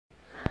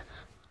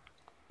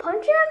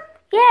punch him?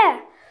 Yeah.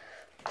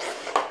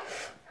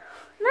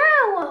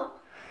 Now what?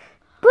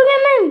 Bring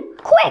him in,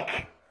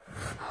 quick.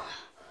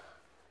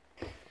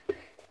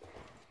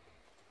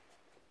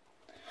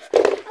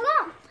 Come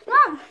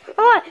on.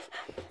 Alright,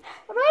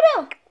 What do I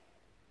do?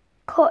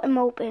 cut him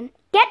open.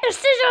 Get the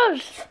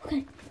scissors.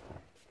 Okay.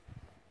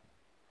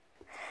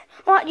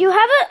 What, you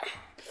have it?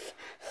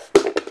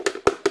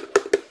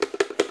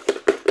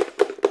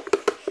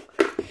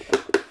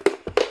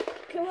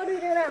 Okay, what do we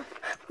do now?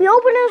 We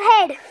open his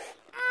head.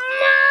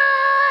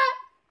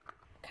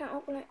 Can't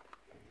open it.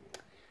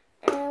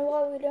 And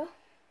what do we do?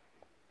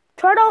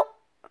 Turtle.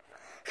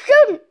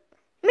 Student.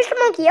 Mr.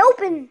 Monkey,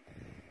 open.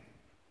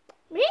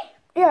 Me?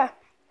 Yeah,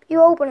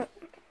 you open it.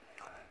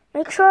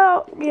 Make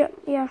sure,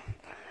 yeah.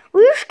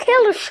 We just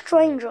killed a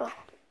stranger.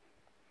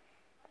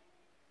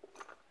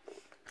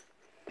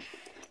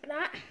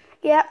 That.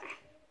 Yeah.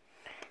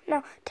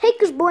 Now, take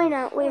his brain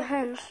out with your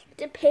hands.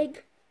 The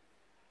pig.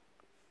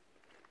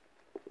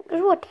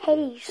 Those were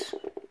teddies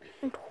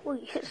and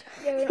toys.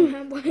 Yeah, we don't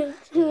have brains.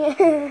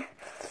 Yeah.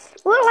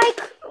 We're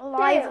like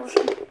alive or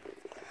something.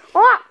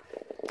 What?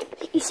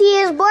 You see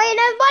his brain,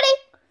 everybody?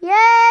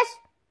 Yes.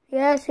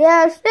 Yes,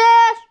 yes,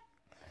 yes.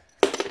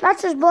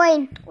 That's his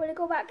brain. Will it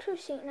go back to the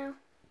seat now?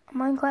 A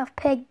Minecraft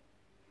pig.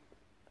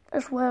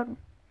 That's weird.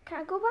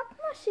 Can I go back to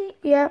my seat?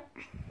 Yeah.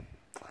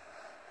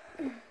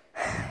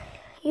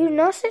 You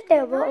know sit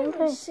there, but I'm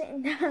okay. just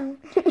sitting down.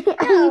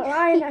 No,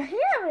 I'm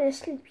going to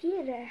sleep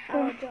here there.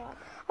 Our job.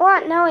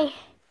 What? Now we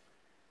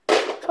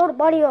throw the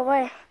body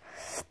away.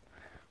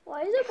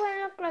 Why does it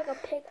look like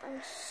a pig?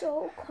 I'm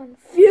so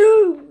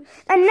confused.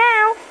 And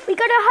now we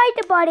gotta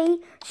hide the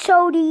body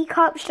so the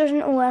cops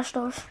doesn't arrest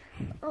us.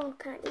 Oh,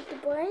 can I eat the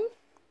brain?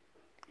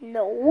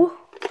 No.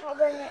 I'll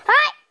bring it.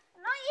 Hi!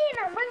 Not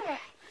eating it, bring it.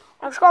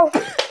 Let's go.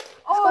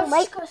 Oh, go,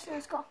 mate. disgusting.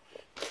 Let's go.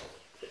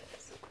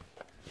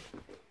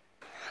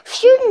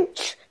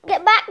 Students,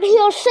 get back to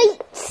your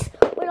seats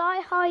while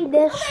I hide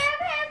this.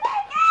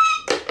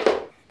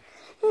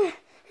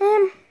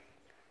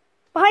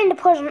 Behind the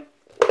prison.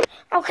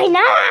 Okay, now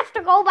I have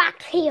to go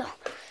back here.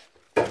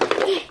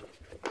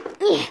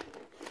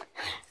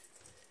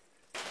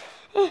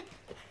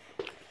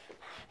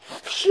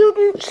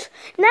 Students,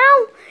 now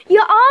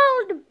you're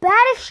all the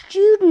baddest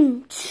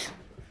students.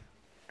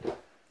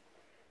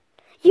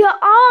 You're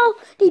all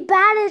the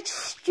baddest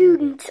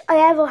students I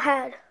ever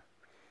had.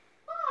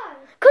 Why?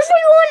 Because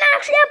we weren't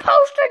actually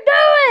supposed to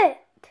do it.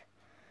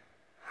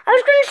 I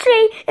was going to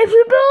see if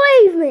you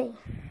believe me.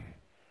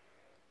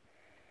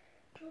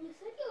 Well, you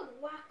said you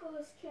would whack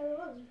us, kill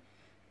us,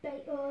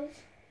 bite us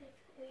if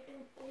we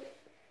don't do it.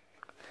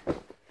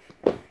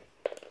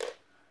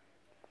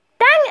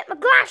 Dang it, my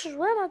glasses.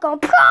 Where am I going?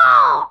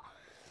 Pah!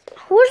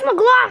 Where's my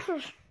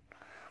glasses?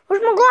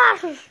 Where's my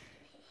glasses?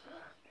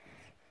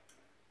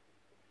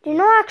 Do you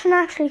know I can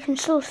actually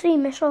still see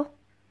me, so?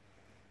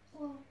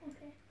 Oh,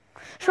 okay.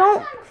 So,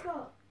 On the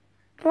floor.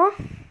 what?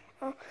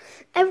 Oh,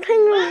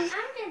 everything What? is... I'm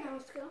getting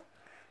out of school.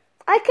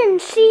 I can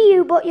see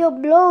you, but you're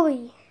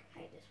blurry.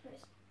 Hate this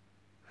place.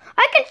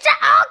 I can see...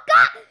 Oh,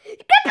 God!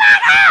 Get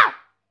back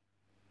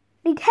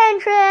here!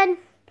 Detention.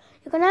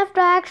 You're going to have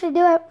to actually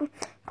do it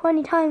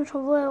 20 times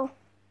for real.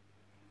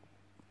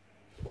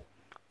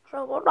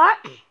 So about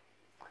that.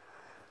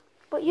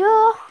 But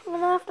you're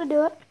going to have to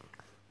do it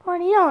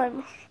 20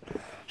 times.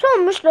 So,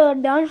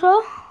 Mr.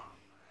 Dinosaur.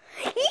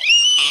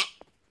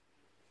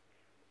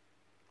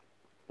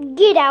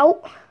 Get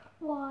out.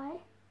 Why?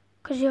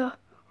 Because you're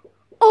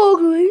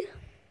ugly.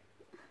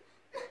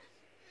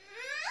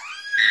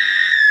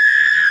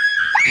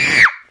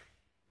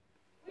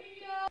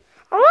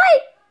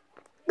 Alright.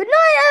 Good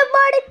night,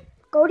 everybody.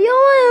 Go to your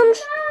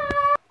rooms.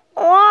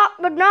 Oh,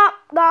 good night,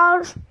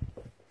 guys.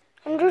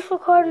 I'm just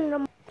recording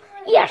them.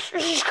 Yes,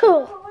 this is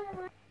cool.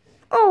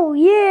 Oh,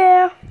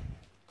 yeah.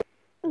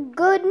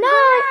 Good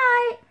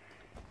night.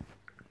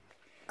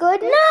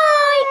 Good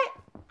night.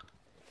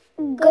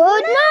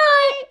 Good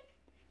night.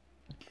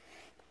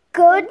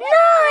 Good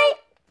night.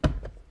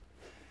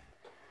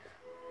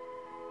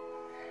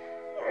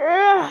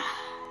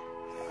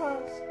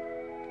 Pause.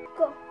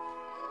 Go.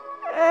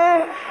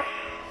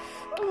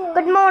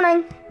 Good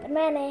morning. Good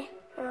morning.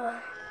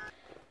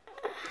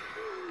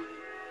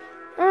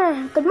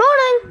 Good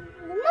morning.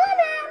 Good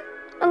morning.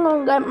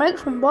 I'm gonna make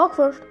some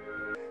breakfast.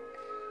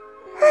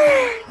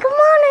 Good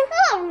morning.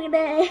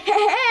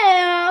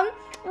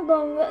 I'm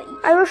gonna go eat.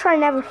 I wish I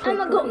never slept.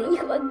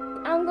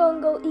 I'm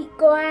gonna go eat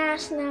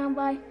grass now.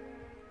 Bye.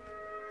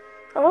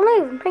 I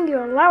don't even think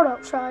you're allowed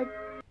outside.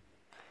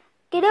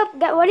 Get up,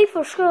 get ready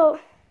for school.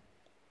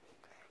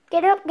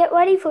 Get up, get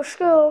ready for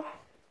school.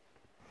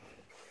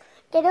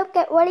 Get up,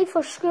 get ready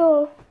for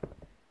school.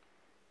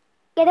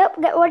 Get up,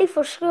 get ready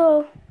for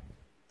school.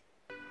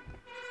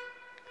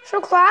 So,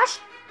 class,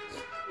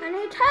 I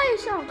need to tell you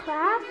something,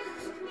 class.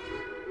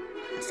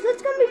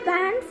 School's gonna be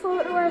banned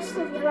for the rest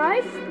of your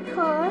life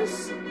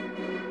because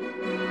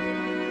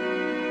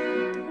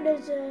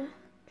there's a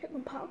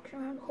chicken pox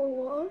around the whole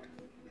world.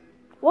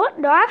 what?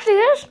 There actually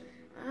is?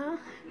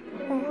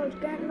 The whole world's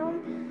getting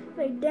them.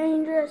 Very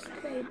dangerous.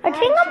 Very I bad.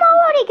 think I'm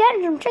already getting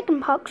getting some chicken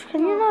pox.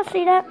 Can you not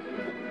see that?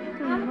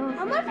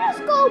 I'm gonna just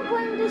go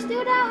bring this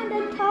dude out and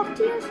then talk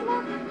to you,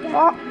 Small.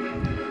 Yeah.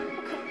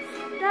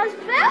 Okay. Does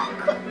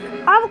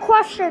Velcro? I have a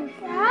question.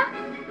 Yeah?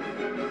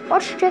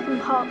 What's chicken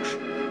pox?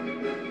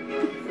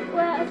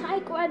 Well, it's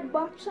like red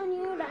bumps on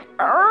you that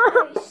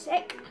make you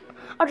sick.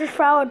 I'll just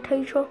throw a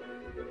teacher.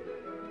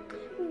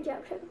 You can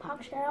get chicken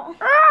pox out.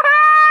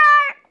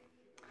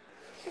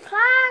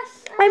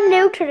 Class. I'm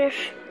new to this.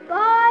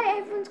 Bye.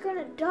 Everyone's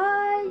gonna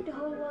die. The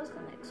whole world's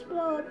gonna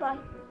explode. Bye.